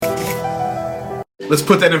Let's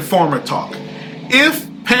put that in farmer talk. If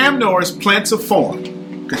Pam Norris plants a farm,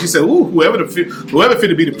 because she said, "Ooh, whoever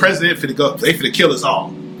finna be the president, they finna kill us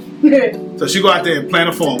all." So she go out there and plant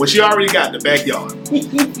a farm, which she already got in the backyard.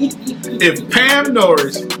 If Pam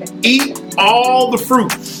Norris eat all the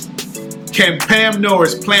fruit, can Pam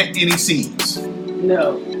Norris plant any seeds?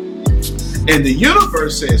 No. And the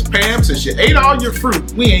universe says, Pam, since you ate all your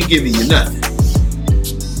fruit, we ain't giving you nothing.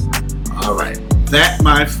 All right. That,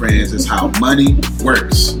 my friends, is how money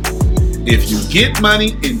works. If you get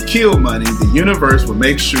money and kill money, the universe will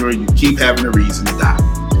make sure you keep having a reason to die.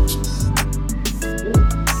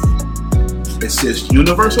 It's just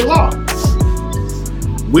universal law.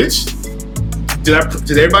 Which, did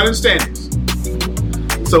everybody understand this?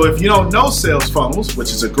 So if you don't know sales funnels,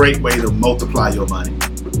 which is a great way to multiply your money,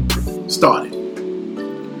 start it.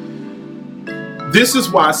 This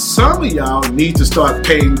is why some of y'all need to start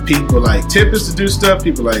paying people like Tippers to do stuff,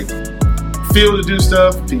 people like Phil to do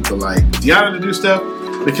stuff, people like Deanna to do stuff,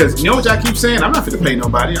 because you know what y'all keep saying? I'm not going to pay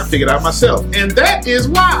nobody. I figured it out myself. And that is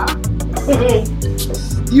why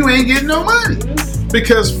you ain't getting no money.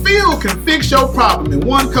 Because Phil can fix your problem in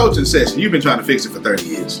one coaching session. You've been trying to fix it for 30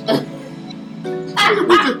 years.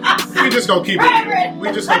 We just gonna keep it.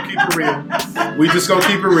 We just gonna keep it real. We just gonna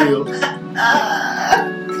keep it real.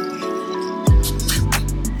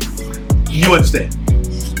 You understand?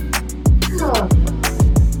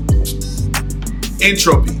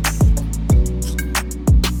 Entropy.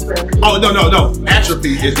 Oh no.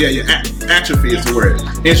 Atrophy is atrophy is the word.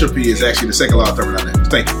 Entropy is actually the second law of thermodynamics.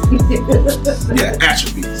 Thank you. Yeah,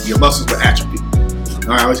 atrophy. Your muscles will atrophy.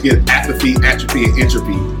 I always get apathy, atrophy, and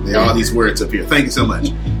entropy. There are all these words up here. Thank you so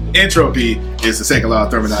much. Entropy is the second law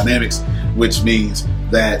of thermodynamics, which means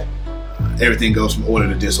that everything goes from order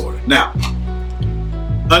to disorder. Now,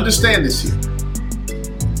 understand this here.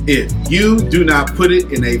 If you do not put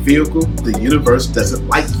it in a vehicle, the universe doesn't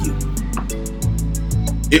like you.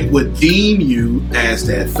 It would deem you as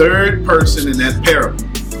that third person in that parable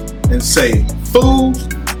and say, "Fool,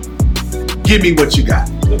 give me what you got."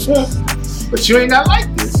 But you ain't got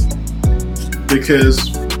like this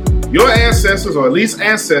because your ancestors, or at least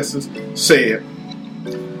ancestors, said,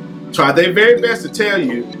 try their very best to tell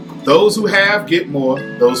you, those who have get more,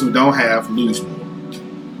 those who don't have lose more.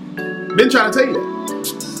 Been trying to tell you that.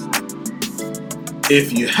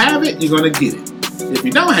 If you have it, you're going to get it. If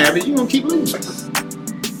you don't have it, you're going to keep losing.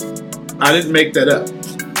 I didn't make that up.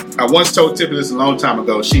 I once told Tiffany this a long time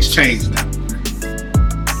ago. She's changed now.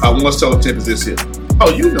 I once told Tiffany this here. Oh,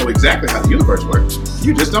 you know exactly how the universe works.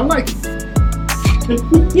 You just don't like it.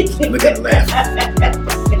 Look at her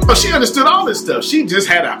laughing. Oh, she understood all this stuff. She just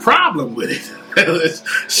had a problem with it.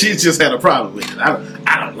 She just had a problem with it.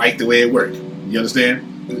 I don't like the way it worked. You understand?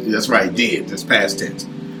 That's right, did. That's past tense.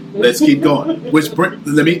 Let's keep going.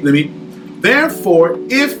 Let me. Therefore,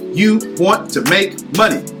 if you want to make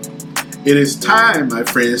money, it is time, my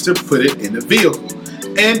friends, to put it in the vehicle.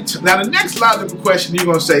 And now the next logical question you're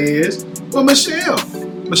going to say is, well, Michelle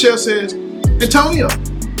says, Antonio,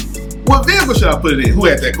 what vehicle should I put it in? Who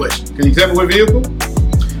had that question? Can you tell me what vehicle?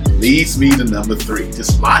 Leads me to number 3.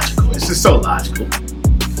 Just logical. It's just so logical.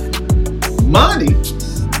 Money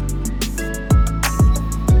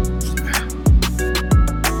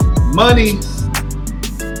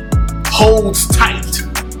holds tight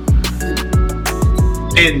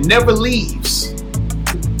and never leaves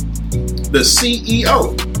the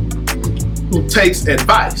CEO who takes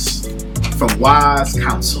advice from wise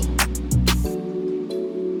counsel.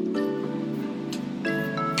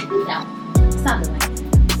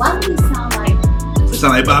 Why do you sound like? It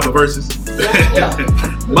sound like Bible verses. Yeah.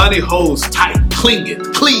 Money holds tight,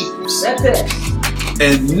 cleaves. That's it.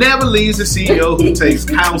 And never leaves the CEO who takes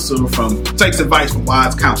advice from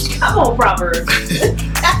wise counsel. Come on, Proverbs.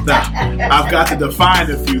 Now, I've got to define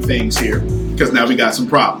a few things here because now we got some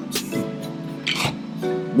problems.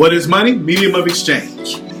 What is money? Medium of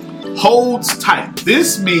exchange. Holds tight.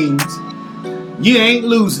 This means you ain't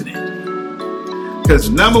losing it. Because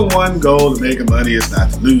number one goal of making money is not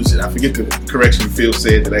to lose it. I forget the correction Phil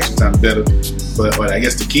said that actually sounds better. But I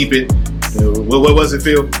guess to keep it. What was it,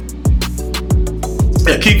 Phil?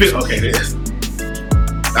 Yeah, keep it. Okay, there it is.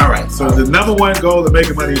 All right. So the number one goal of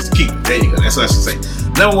making money is to keep it. There you go. That's what I should say.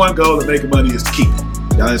 Number one goal of making money is to keep it.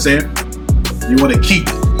 Y'all understand? You want to keep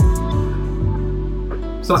it.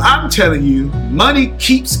 So I'm telling you, money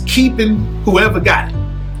keeps keeping whoever got it.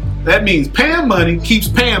 That means Pam money keeps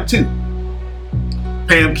Pam too.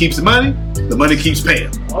 Pam keeps the money keeps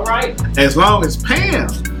Pam. All right. As long as Pam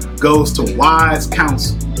goes to wise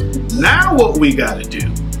counsel. Now what we got to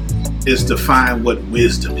do is define what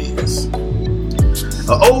wisdom is.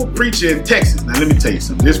 An old preacher in Texas. Now let me tell you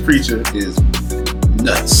something. This preacher is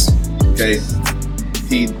nuts. Okay,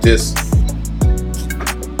 he just.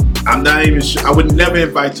 I'm not even sure. I would never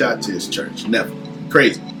invite y'all to his church. Never.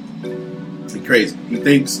 Crazy. He crazy. He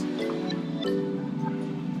thinks.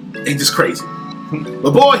 He's just crazy.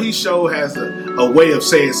 But boy, he sure has a way of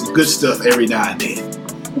saying some good stuff every now and then.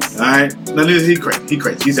 All right, now he's crazy. He's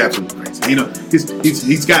crazy. He's absolutely crazy. You know,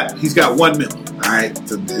 he's got one member. All right,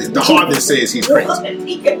 the Harvest says he's crazy.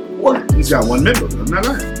 He's got one member. I'm not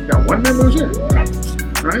lying. He's got one member of church.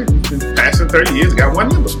 All right, he's been passing 30 years. Got one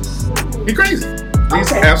member. He's crazy.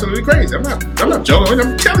 He's absolutely crazy. I'm not joking.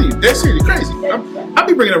 I'm telling you, that's it. He's crazy. I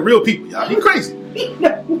be bringing up real people, y'all. He's crazy.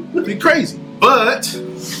 He's crazy. But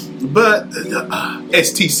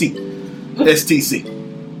STC.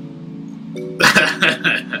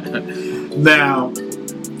 Now,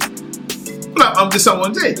 I'm just on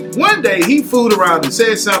one day. One day he fooled around and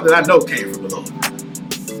said something that I know came from the Lord.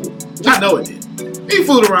 I know it did. He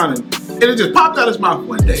fooled around and it just popped out his mouth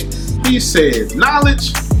one day. He said,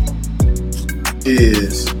 knowledge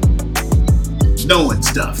is knowing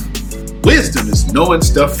stuff. Wisdom is knowing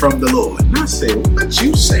stuff from the Lord. And I said, what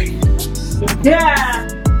you say? Yeah.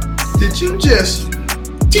 Did you just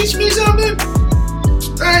teach me something?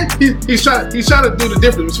 Right? He's trying to do the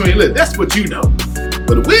difference between lips. That's what you know.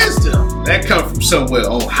 But wisdom, that comes from somewhere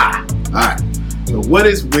on high. Alright. So what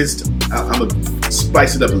is wisdom? I'm going to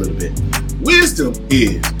spice it up a little bit. Wisdom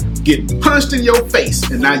is getting punched in your face,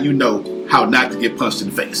 and now you know how not to get punched in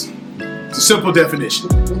the face. It's a simple definition.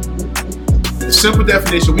 The simple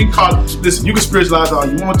definition, we call it, listen, you can spiritualize all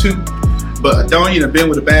you want to, but Adonia done been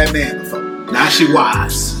with a bad man before. Now she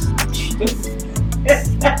wise.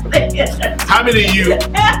 How many of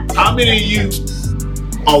you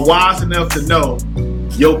are wise enough to know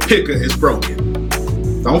your picker is broken?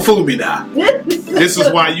 Don't fool me now. This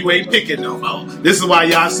is why you ain't picking no more. This is why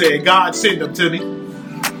y'all said, God send them to me.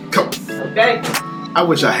 Come on. Okay. I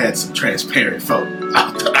wish I had some transparent folk.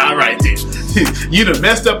 All right, then. You done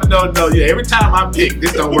messed up and don't know. Yeah, every time I pick,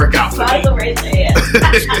 this don't work out for me.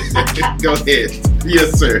 Go ahead.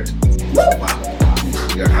 Yes, sir. Wow.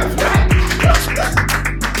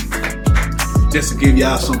 Just to give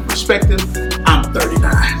y'all some perspective, I'm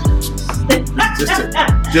 39.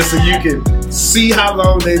 Just so you can see how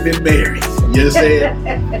long they've been married. You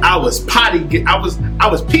understand? I was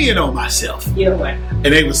peeing on myself. And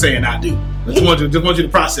they were saying I do. Just want you to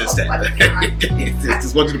process that.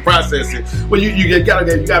 Just want you to process it. Well, you gotta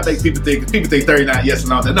make people think 39 yes and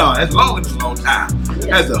long. No, that's longer than a long time.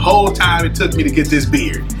 That's the whole time it took me to get this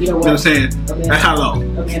beard. You know what I'm saying? That's how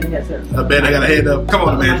long? I bet I got a head up. Come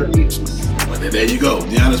on, Amanda. Well, there you go.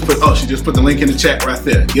 Deanna's she just put the link in the chat right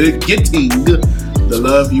there. Getting the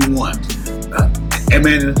love you want.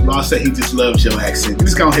 Amanda Law said he just loves your accent. You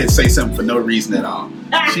just go ahead and say something for no reason at all.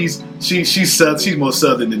 She's more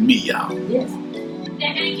southern than me, y'all. Yes.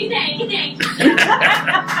 Thank you. I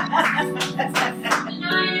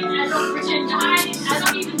don't pretend to hide it. I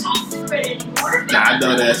don't even talk to it anymore. I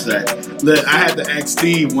know that's right. Look, I had to ask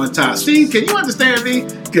Steve one time. Steve, can you understand me?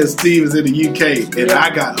 Because Steve is in the UK and I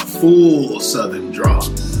got a full southern drawl.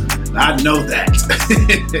 I know that.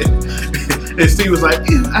 And Steve was like,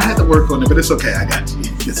 I had to work on it, but it's okay, I got you.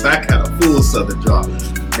 Because I got a full southern draw.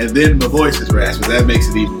 And then my voice is raspy. That makes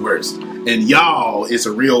it even worse. And y'all is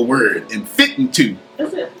a real word. And fitting to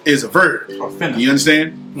is a verb. You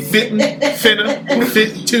understand? Fitting, finna,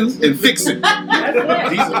 fitting to, and fixing.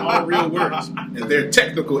 These are all real words. And they're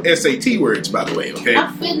technical SAT words, by the way, okay?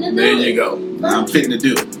 There you go. I'm fitting to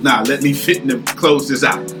do it. Now, let me fit to close this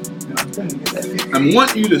out. I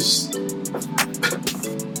want you to...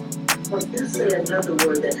 Well, you say another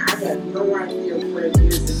word that I have no idea what it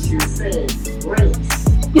is that you're saying. Grace.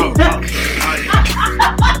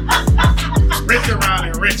 Rinse around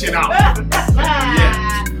and rinse it off.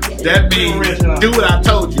 Yeah. That means do what I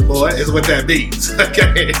told you, boy, is what that means.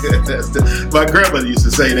 Okay. My grandmother used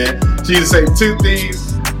to say that. She used to say two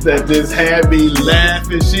things that just had me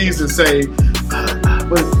laughing. She used to say,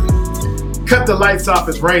 cut the lights off,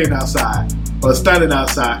 it's raining outside. Or stunning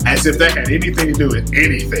outside, as if that had anything to do with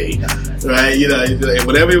anything, right? You know, and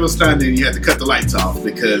whenever it was stunning, you had to cut the lights off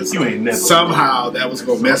because somehow that was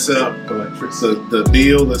going to mess up the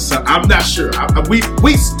bill or something. I'm not sure. We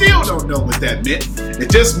still don't know what that meant.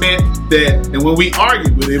 It just meant that, and when we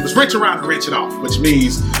argued with it, it was wrench around and wrench it off, which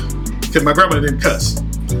means, because my grandmother didn't cuss.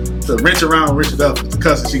 So wrench around and wrench it up, the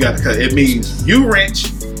cuss that she got to cut. It means you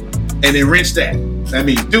wrench and then wrench that. That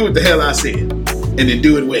means do what the hell I said. And then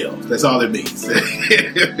do it well. That's all it means.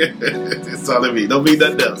 That's all it means. Don't mean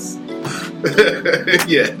nothing else.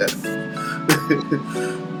 Yeah.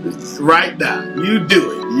 Right now. You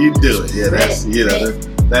do it. Yeah, that's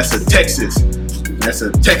that's a Texas That's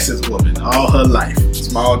a Texas woman all her life.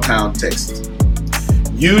 Small town Texas.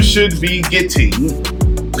 You should be getting,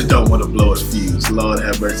 I don't want to blow a fuse, Lord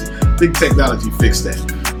have mercy. Big technology fix that.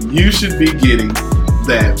 You should be getting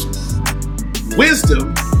that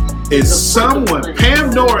wisdom is someone,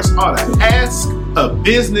 Pam Norris ought to ask a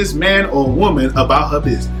businessman or woman about her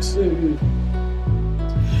business. Mm-hmm.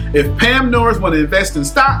 If Pam Norris want to invest in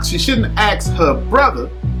stocks, she shouldn't ask her brother,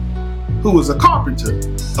 who is a carpenter,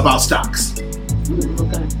 about stocks.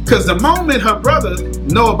 Because the moment her brother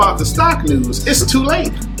know about the stock news, it's too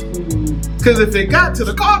late. Because if it got to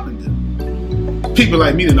the carpenter, people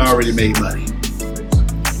like me done already made money.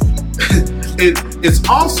 It's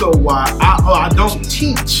also why I don't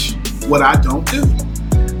teach what I don't do.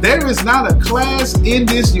 There is not a class in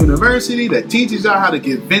this university that teaches y'all how to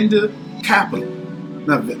get vendor capital.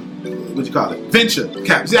 Not what you call it? Venture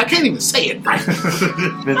capital. See, I can't even say it right.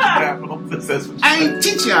 Venture capital. I ain't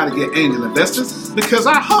teaching y'all to get angel investors because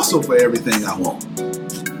I hustle for everything I want.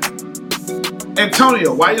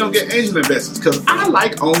 Antonio, why you don't get angel investors? Because I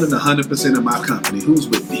like owning 100% of my company. Who's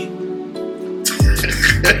with me?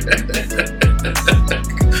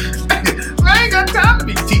 I ain't got time to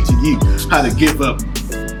be teaching you how to give up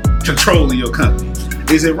control of your company.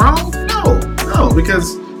 Is it wrong? No,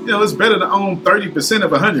 because it's better to own 30%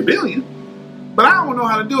 of 100 billion. But I don't know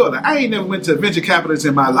how to do it. I ain't never went to a venture capitalist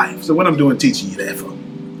in my life. So what I'm doing teaching you that for.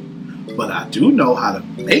 But I do know how to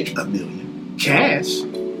make $1 million cash.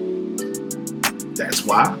 That's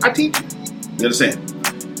why I teach you. You understand?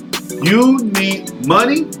 You need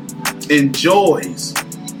money enjoys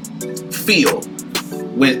feel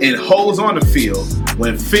when it holds on to feel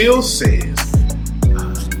when Phil says,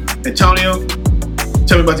 Antonio,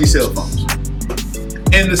 tell me about these cell phones.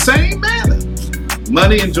 In the same manner,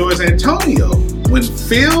 money enjoys Antonio when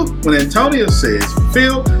Antonio says,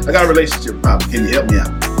 Phil, I got a relationship problem. Can you help me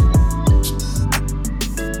out?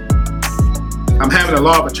 I'm having a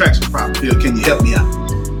law of attraction problem. Phil, can you help me out?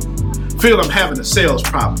 Phil, I'm having a sales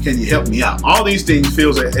problem. Can you help me out? All these things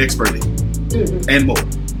Phil's an expert in and more.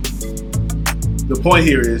 The point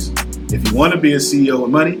here is, if you want to be a CEO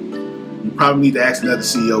with money, you probably need to ask another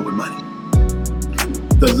CEO with money.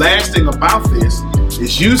 The last thing about this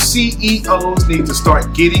is you CEOs need to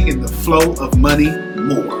start getting in the flow of money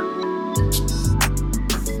more.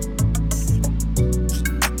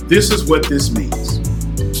 This is what this means.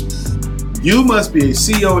 You must be a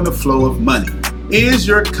CEO in the flow of money. Is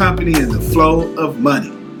your company in the flow of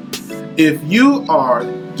money? If you are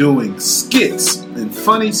doing skits and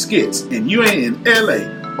funny skits and you ain't in LA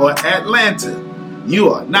or Atlanta, you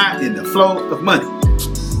are not in the flow of money.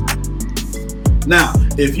 Now,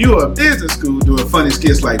 if you're a business school doing funny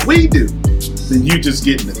skits like we do, then you just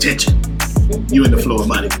getting attention. You in the flow of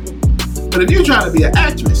money. But if you're trying to be an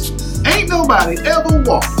actress, ain't nobody ever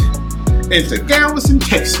walked into Galveston,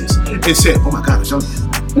 Texas and said, oh my God, don't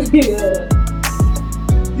you? Yeah.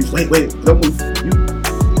 Wait, don't move.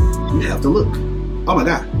 You have to look. Oh my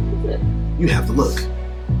God. You have to look.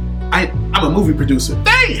 I'm a movie producer.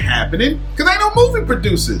 That ain't happening, because ain't no movie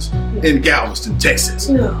producers in Galveston, Texas.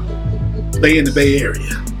 No. They in the Bay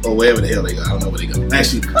Area, or wherever the hell they go. I don't know where they go.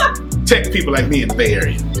 Actually, tech people like me in the Bay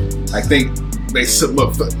Area, I think they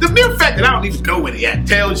the mere fact that I don't even know where they at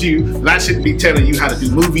tells you that I shouldn't be telling you how to do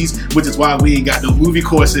movies, which is why we ain't got no movie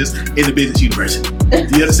courses in the business university.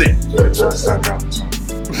 Do you understand?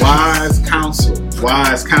 Wise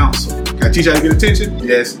counsel. Can I teach you how to get attention?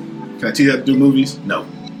 Yes. Can I teach you how to do movies? No.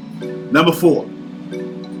 Number 4,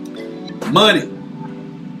 money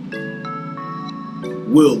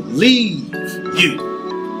will leave you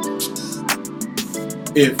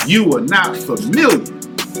if you are not familiar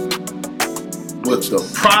with the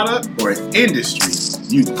product or industry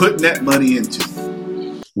you putting that money into.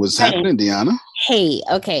 What's happening, Deanna? Hey,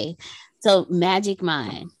 okay. So Magic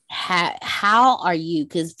Mind, how are you?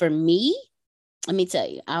 Because for me, let me tell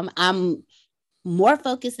you, I'm more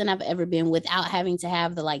focused than I've ever been without having to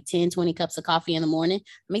have the 10, 20 cups of coffee in the morning.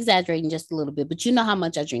 I'm exaggerating just a little bit, but you know how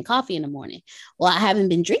much I drink coffee in the morning. Well, I haven't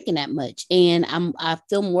been drinking that much, and I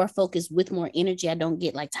feel more focused with more energy. I don't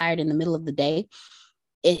get tired in the middle of the day.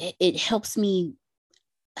 It helps me.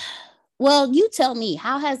 Well, you tell me,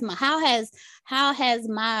 how has my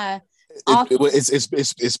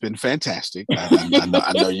It's been fantastic.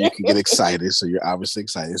 I know you can get excited, so you're obviously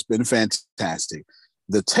excited. It's been fantastic.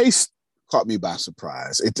 The taste caught me by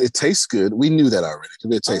surprise. It tastes good. We knew that already.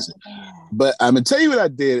 It tastes good. But I'm gonna tell you what I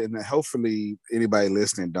did, and hopefully anybody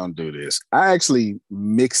listening don't do this. I actually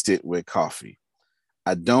mixed it with coffee.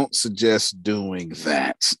 I don't suggest doing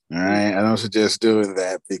that. All right, I don't suggest doing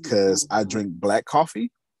that because I drink black coffee,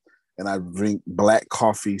 and I drink black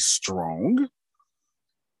coffee strongly.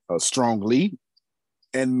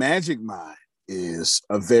 And Magic Mind is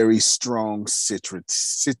a very strong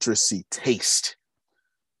citrusy taste.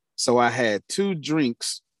 So I had 2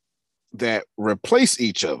 drinks that replace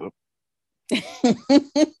each other.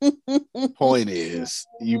 Point is,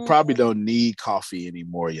 you probably don't need coffee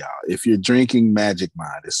anymore, y'all. If you're drinking Magic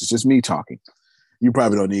Mind, this is just me talking, you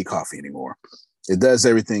probably don't need coffee anymore. It does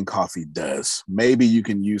everything coffee does. Maybe you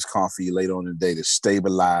can use coffee later on in the day to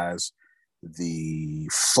stabilize the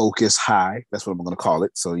focus high. That's what I'm going to call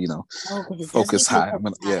it. So, focus high.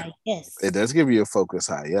 Yes. It does give you a focus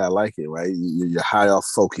high. Yeah, I like it, right? You're high off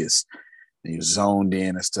focus and you're zoned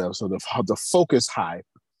in and stuff. So the focus high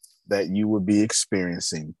that you would be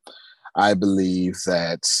experiencing, I believe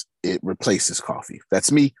that it replaces coffee.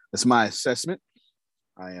 That's me. That's my assessment.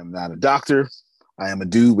 I am not a doctor. I am a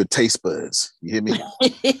dude with taste buds. You hear me?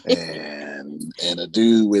 and a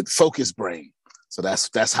dude with focus brain. So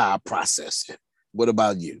that's how I process it. What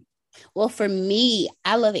about you? Well, for me,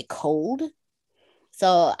 I love it cold.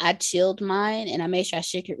 So I chilled mine and I made sure I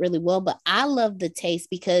shook it really well. But I love the taste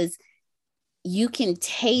because you can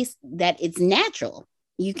taste that it's natural.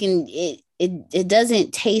 You can, it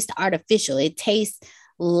doesn't taste artificial. It tastes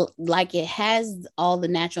like it has all the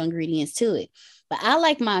natural ingredients to it. But I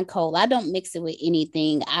like mine cold. I don't mix it with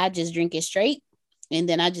anything. I just drink it straight. And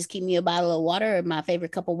then I just keep me a bottle of water or my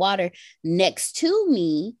favorite cup of water next to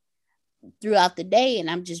me throughout the day. And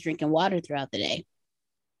I'm just drinking water throughout the day.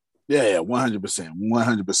 Yeah, 100%.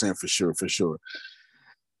 100% for sure.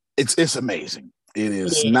 It's amazing. It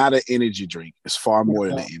is not an energy drink. It's far more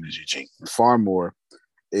than an energy drink. Far more.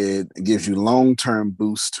 It gives you long-term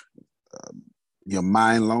boost. Your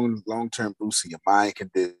mind, long-term boost in your mind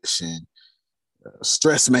condition.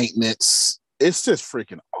 Stress maintenance. It's just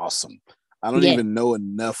freaking awesome. I don't even know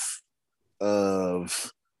enough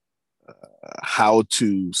of how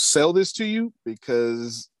to sell this to you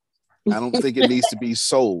because I don't think it needs to be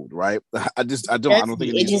sold, right? I don't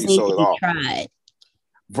think it needs to be sold at all. Tried.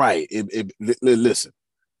 Right. Listen,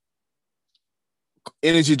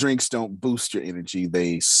 energy drinks don't boost your energy.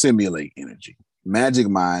 They simulate energy. Magic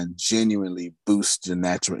Mind genuinely boosts your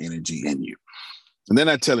natural energy in you. And they're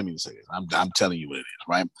not telling me to say this. I'm telling you what it is,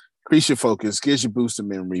 right? Increase your focus, gives you boost of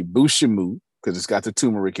memory, boost your mood because it's got the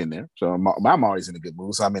turmeric in there. So I'm always in a good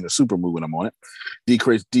mood. So I'm in a super mood when I'm on it.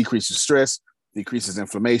 Decreases stress, decreases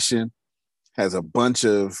inflammation, has a bunch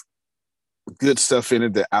of good stuff in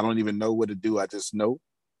it that I don't even know what to do. I just know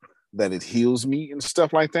that it heals me and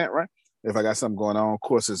stuff like that, right? If I got something going on, of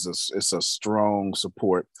course, it's a strong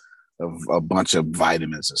support of a bunch of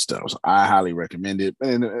vitamins and stuff. So I highly recommend it.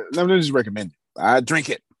 And let me just recommend it. I drink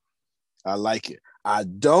it. I like it. I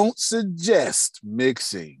don't suggest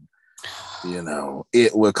mixing,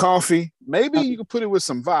 it with coffee. Maybe you could put it with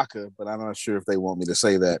some vodka, but I'm not sure if they want me to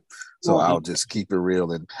say that. So I'll just keep it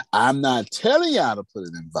real. And I'm not telling y'all to put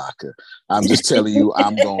it in vodka. I'm just telling you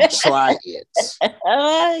I'm going to try it.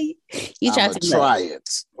 You try it.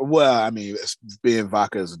 Well, I mean, being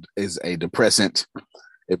vodka is a depressant.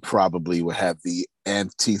 It probably would have the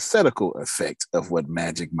antithetical effect of what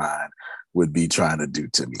Magic Mind would be trying to do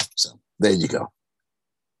to me. So there you go.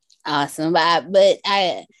 Awesome. But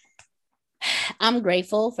I'm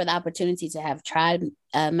grateful for the opportunity to have tried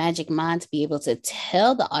Magic Mind, to be able to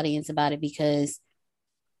tell the audience about it, because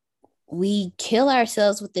we kill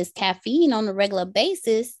ourselves with this caffeine on a regular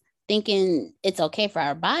basis, thinking it's okay for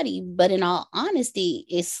our body. But in all honesty,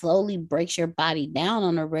 it slowly breaks your body down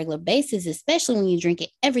on a regular basis, especially when you drink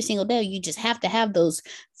it every single day. You just have to have those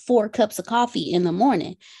 4 cups of coffee in the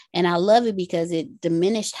morning. And I love it because it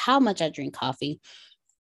diminished how much I drink coffee.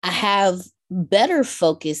 I have better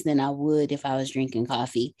focus than I would if I was drinking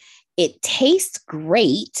coffee. It tastes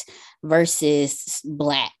great versus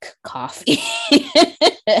black coffee.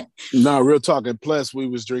 No, real talk. And plus, we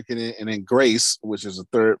was drinking it, and then Grace, which is a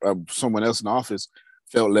third, someone else in the office,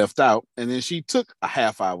 felt left out, and then she took a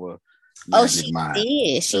half hour. She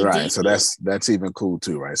did. She right. did. So that's even cool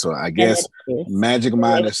too, right? So I guess Magic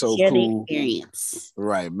Mind is so cool. Experience.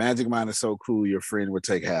 Right. Magic Mind is so cool. Your friend would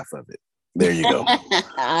take half of it. There you go.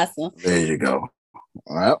 Awesome. There you go.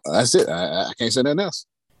 Well, that's it. I can't say nothing else.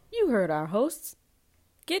 You heard our hosts.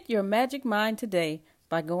 Get your Magic Mind today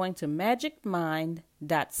by going to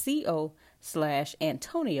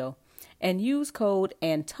magicmind.co/Antonio and use code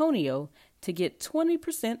Antonio to get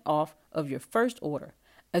 20% off of your first order.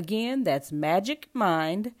 Again, that's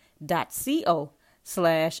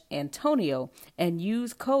magicmind.co/Antonio and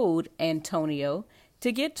use code Antonio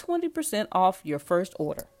to get 20% off your first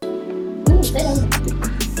order.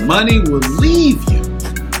 Money will leave you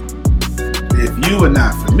if you are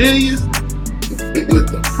not familiar with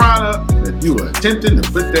the product that you are attempting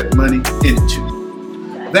to put that money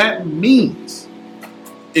into. That means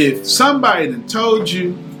if somebody done told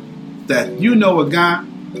you that you know a guy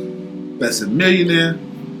that's a millionaire,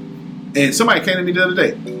 and somebody came to me the other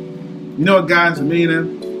day, you know a guy's a millionaire,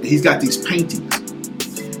 and he's got these paintings,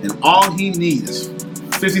 and all he needs is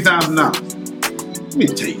 $50,000. Let me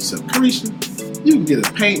tell you something, Carisha, you can get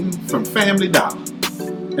a painting from Family Dollar,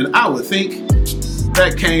 and I would think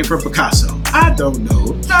that came from Picasso. I don't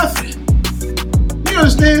know nothing. You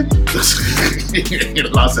understand?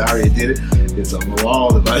 Lost, I already did it. It's on the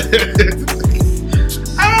wall about it.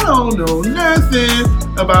 I don't know nothing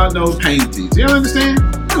about no paintings. You understand?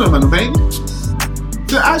 I don't know about no paintings.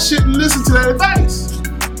 So I shouldn't listen to that advice.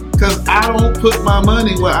 Because I don't put my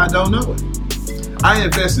money where I don't know it. I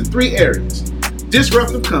invest in 3 areas.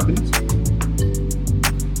 Disruptive companies,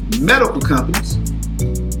 medical companies,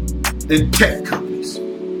 and tech companies.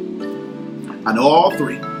 I know all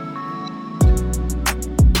 3.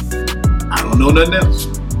 I don't know nothing else.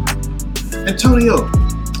 Antonio,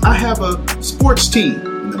 I have a sports team.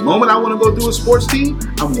 And the moment I want to go do a sports team,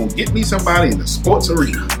 I'm going to get me somebody in the sports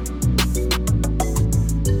arena.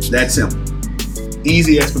 That's simple.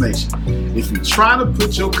 Easy explanation. If you try to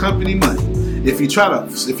put your company money, if you try to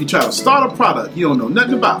start a product you don't know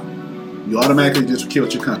nothing about, you automatically just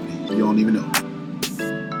killed your company. You don't even know.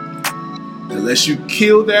 Unless you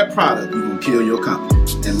kill that product, you're going to kill your company.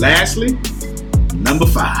 And lastly, number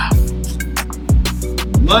 5.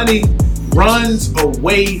 Money runs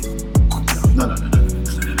away. No.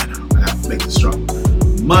 I have to make this strong.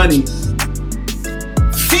 Money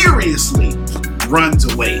furiously runs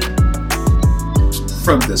away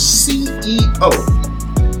from the CEO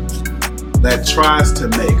that tries to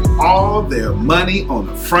make all their money on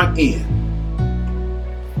the front end.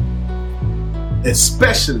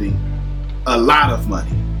 Especially a lot of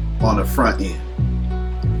money on the front end.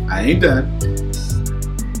 I ain't done.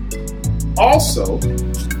 Also,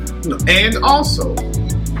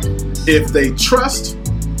 if they trust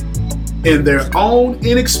in their own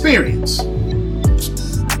inexperience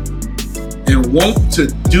and want to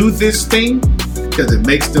do this thing because it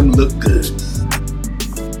makes them look good.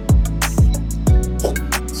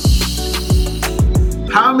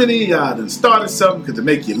 How many of y'all done started something because it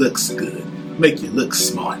make you look good, make you look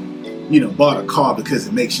smart? You know, bought a car because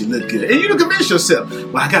it makes you look good. And you don't convince yourself,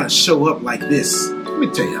 well, I gotta show up like this. Let me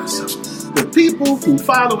tell y'all something. The people who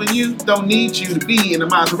following you don't need you to be in a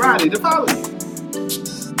Maserati to follow you.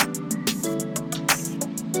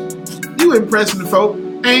 You impressing the folk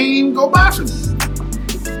ain't go buy from you.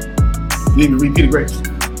 You need me to repeat it, Grace?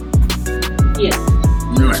 Yeah.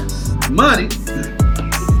 All right. Money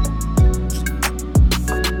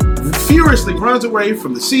furiously runs away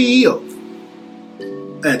from the CEO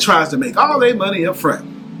and tries to make all their money up front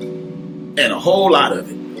and a whole lot of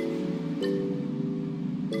it.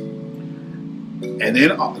 And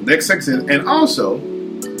then next section, and also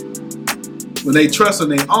when they trust in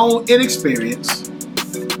their own inexperience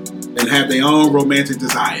and have their own romantic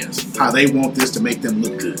desires, how they want this to make them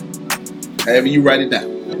look good. However you write it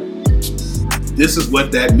down. This is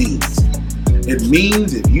what that means. It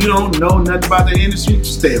means if you don't know nothing about the industry,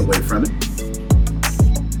 stay away from it.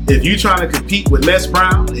 If you're trying to compete with Les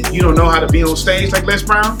Brown and you don't know how to be on stage like Les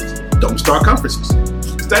Brown, don't start conferences.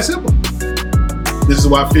 It's that simple. This is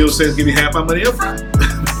why Phil says give me half my money up front.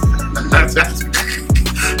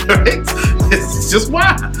 Right? It's just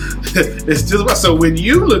why. It's just why. So when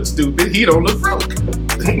you look stupid, he don't look broke.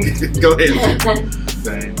 Go ahead.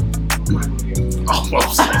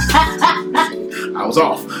 I was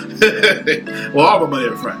off. Well, all my money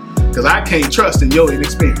up front. Because I can't trust in your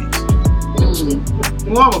inexperience.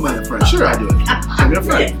 Well, all my money up front. Sure I do it. Money up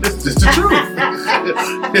front. It's just the truth.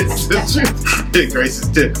 It's the truth. Grace is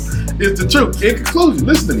tickled. It's the truth. In conclusion,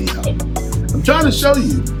 listen to me, y'all. I'm trying to show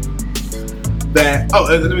you that,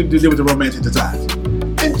 let me deal with the romantic desires.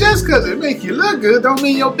 And just because it make you look good don't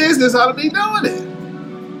mean your business ought to be doing it.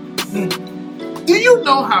 Do you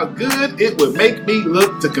know how good it would make me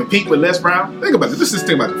look to compete with Les Brown? Think about it. Let's just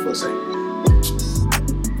think about it for a second.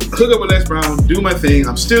 Hook up with Les Brown, do my thing.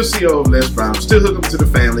 I'm still CEO of Les Brown. I'm still hooked up to the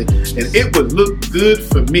family. And it would look good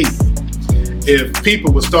for me if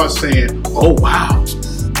people would start saying, oh, wow,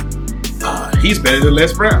 he's better than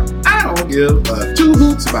Les Brown. I don't give 2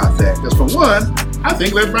 hoots about that. Because for one, I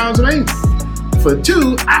think Les Brown's amazing. For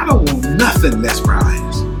 2, I don't want nothing Les Brown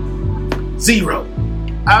has. 0.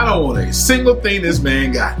 I don't want a single thing this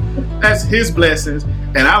man got. That's his blessings,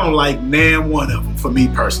 and I don't like nan one of them for me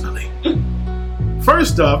personally.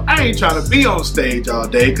 First off, I ain't trying to be on stage all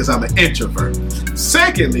day because I'm an introvert.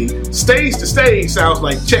 Secondly, stage to stage sounds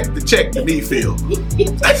like check to me, Phil.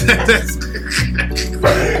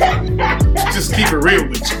 Just keep it real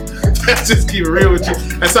with you. Just keep it real with you.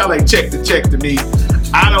 That sounds like check to me.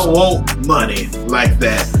 I don't want money like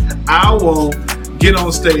that. I won't get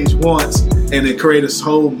on stage once and then create a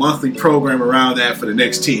whole monthly program around that for the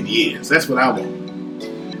next 10 years. That's what I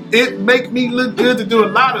want. It make me look good to do a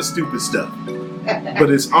lot of stupid stuff.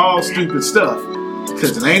 But it's all stupid stuff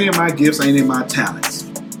because it ain't in my gifts, ain't in my talents.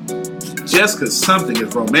 Just because something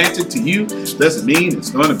is romantic to you doesn't mean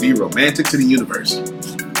it's going to be romantic to the universe.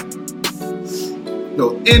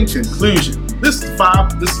 So in conclusion, this is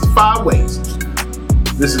five ways.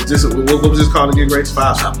 This is just what was this called again, Grace?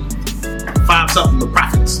 Five something of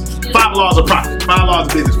profits. 5 laws of profit. 5 laws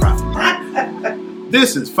of business profit. Right?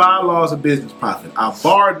 This is 5 laws of business profit. I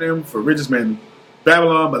borrowed them for Richest Man in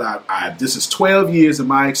Babylon, but this is 12 years of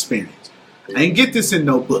my experience. I ain't get this in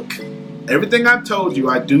no book. Everything I told you,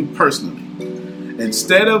 I do personally.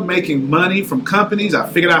 Instead of making money from companies, I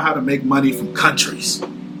figured out how to make money from countries.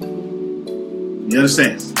 You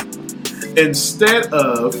understand? Instead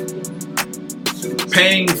of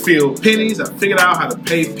paying Phil pennies, I figured out how to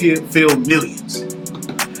pay Phil millions.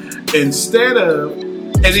 Instead of,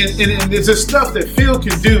 and there's this stuff that Phil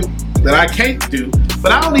can do that I can't do,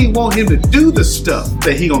 but I don't even want him to do the stuff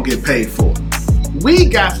that he gonna get paid for. We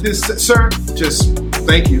got this, sir. Just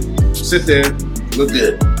thank you. Sit there, look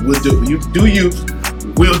good. We'll do you.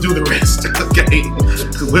 We'll do the rest. Okay,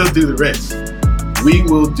 we'll do the rest. We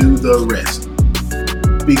will do the rest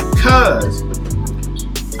because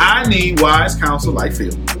I need wise counsel like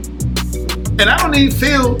Phil, and I don't need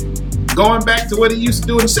Phil going back to what he used to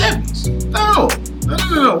do in the 70s.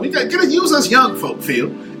 No. We got to use us young folk, Phil.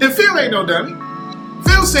 And Phil ain't no dummy.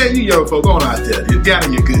 Phil said, you young folk, go on out there. You're good.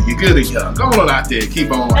 You're good and young. Go on out there.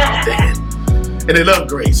 Keep on out there. And they love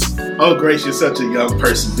Grace. Oh, Grace, you're such a young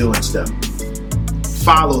person doing stuff.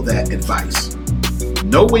 Follow that advice.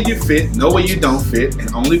 Know where you fit, know where you don't fit,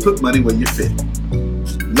 and only put money where you fit.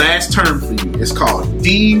 Last term for you is called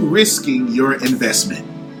de-risking your investment.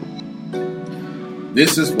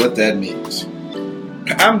 This is what that means.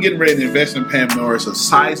 I'm getting ready to invest in Pam Norris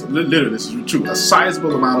literally, this is true, a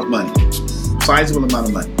sizable amount of money.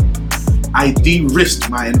 I de-risked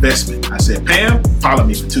my investment. I said, Pam, follow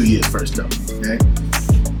me for 2 years first though, okay?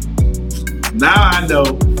 Now I know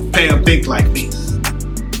Pam think like me.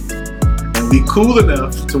 And we cool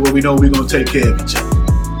enough to where we know we're going to take care of each other.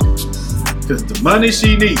 Because the money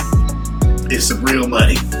she needs is some real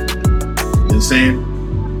money. You know what I'm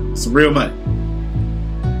saying? Some real money.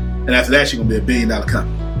 And after that, she's going to be $1 billion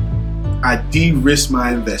company. I de-risk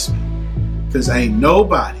my investment. Because ain't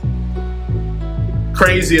nobody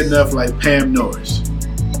crazy enough like Pam Norris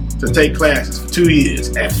to take classes for 2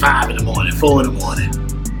 years at 5 in the morning, 4 in the morning.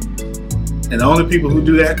 And the only people who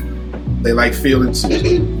do that, they like Phil and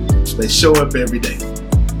Susan. They show up every day.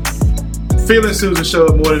 Phil and Susan show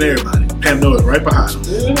up more than everybody. Pam Norris right behind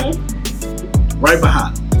them. Mm-hmm. Right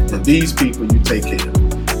behind them. And these people you take care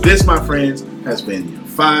of. This, my friends, has been your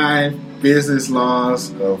 5 business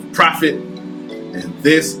laws of profit. And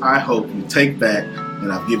this, I hope you take back.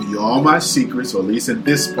 And I've given you all my secrets, or at least in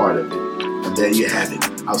this part of it. And there you have it.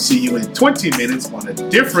 I'll see you in 20 minutes on a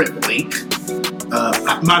different link.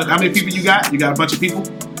 How many people you got? You got a bunch of people?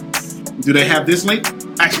 Do they have this link?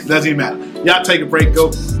 Actually, it doesn't even matter. Y'all take a break.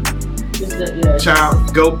 Go,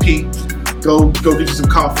 child. Go pee. Go get you some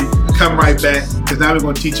coffee. Come right back. Because now we're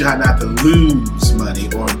going to teach you how not to lose money,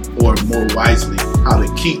 or more wisely, how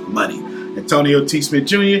to keep money. Antonio T. Smith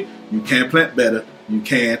Jr., you can plant better. You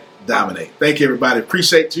can dominate. Thank you, everybody.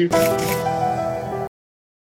 Appreciate you.